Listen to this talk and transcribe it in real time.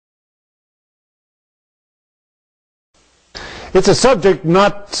It's a subject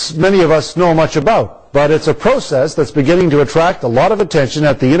not many of us know much about, but it's a process that's beginning to attract a lot of attention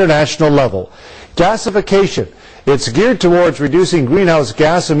at the international level. Gasification. It's geared towards reducing greenhouse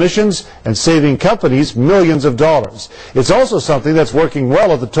gas emissions and saving companies millions of dollars. It's also something that's working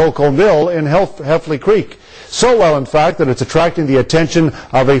well at the Tolko mill in Heffley Creek. So well, in fact, that it's attracting the attention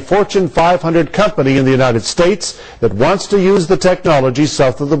of a Fortune 500 company in the United States that wants to use the technology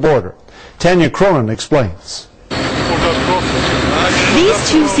south of the border. Tanya Cronin explains. These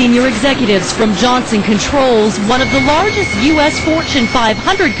two senior executives from Johnson Controls, one of the largest U.S. Fortune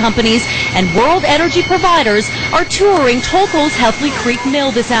 500 companies and world energy providers, are touring Tolko's Heffley Creek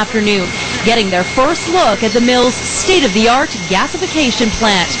mill this afternoon, getting their first look at the mill's state-of-the-art gasification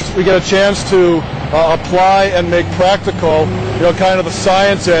plant. We get a chance to apply and make practical, kind of the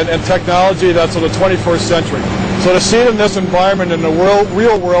science and technology that's of the 21st century. So to see it in this environment, in the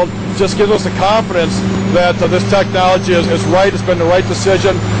real world, just gives us the confidence that this technology is right, it's been the right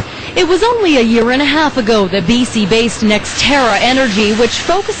decision. It was only a year and a half ago that BC-based Nexterra Energy, which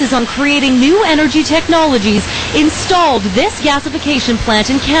focuses on creating new energy technologies, installed this gasification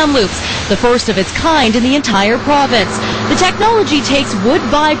plant in Kamloops, the first of its kind in the entire province. The technology takes wood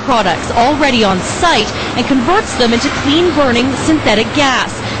byproducts already on site and converts them into clean-burning synthetic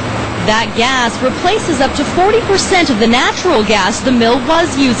gas. That gas replaces up to 40% of the natural gas the mill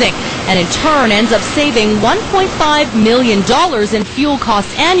was using, and in turn ends up saving $1.5 million in fuel costs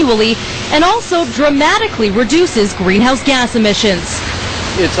annually, and also dramatically reduces greenhouse gas emissions.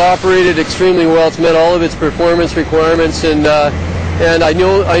 It's operated extremely well. It's met all of its performance requirements, and I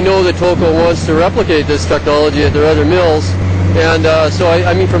know that Tolko wants to replicate this technology at their other mills, and so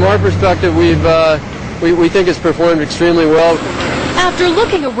I mean, from our perspective, we think it's performed extremely well. After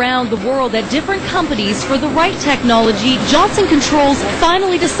looking around the world at different companies for the right technology, Johnson Controls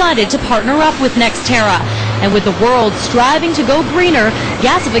finally decided to partner up with Nexterra. And with the world striving to go greener,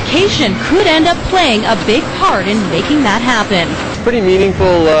 gasification could end up playing a big part in making that happen. Pretty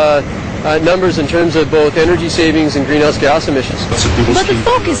meaningful numbers in terms of both energy savings and greenhouse gas emissions. But the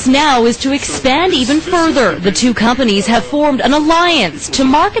focus now is to expand even further. The two companies have formed an alliance to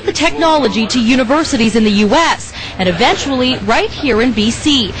market the technology to universities in the U.S. and eventually right here in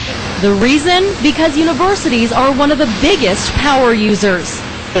BC. The reason? Because universities are one of the biggest power users.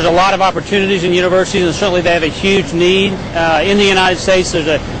 There's a lot of opportunities in universities, and certainly they have a huge need. In the United States, there's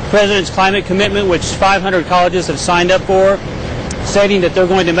a President's Climate Commitment, which 500 colleges have signed up for, stating that they're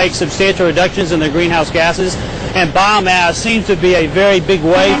going to make substantial reductions in their greenhouse gases, and biomass seems to be a very big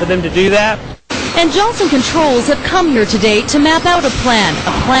way for them to do that. And Johnson Controls have come here today to map out a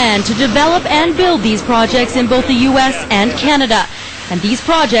plan to develop and build these projects in both the U.S. and Canada. And these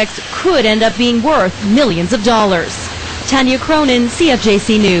projects could end up being worth millions of dollars. Tanya Cronin,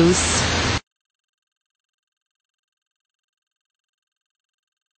 CFJC News.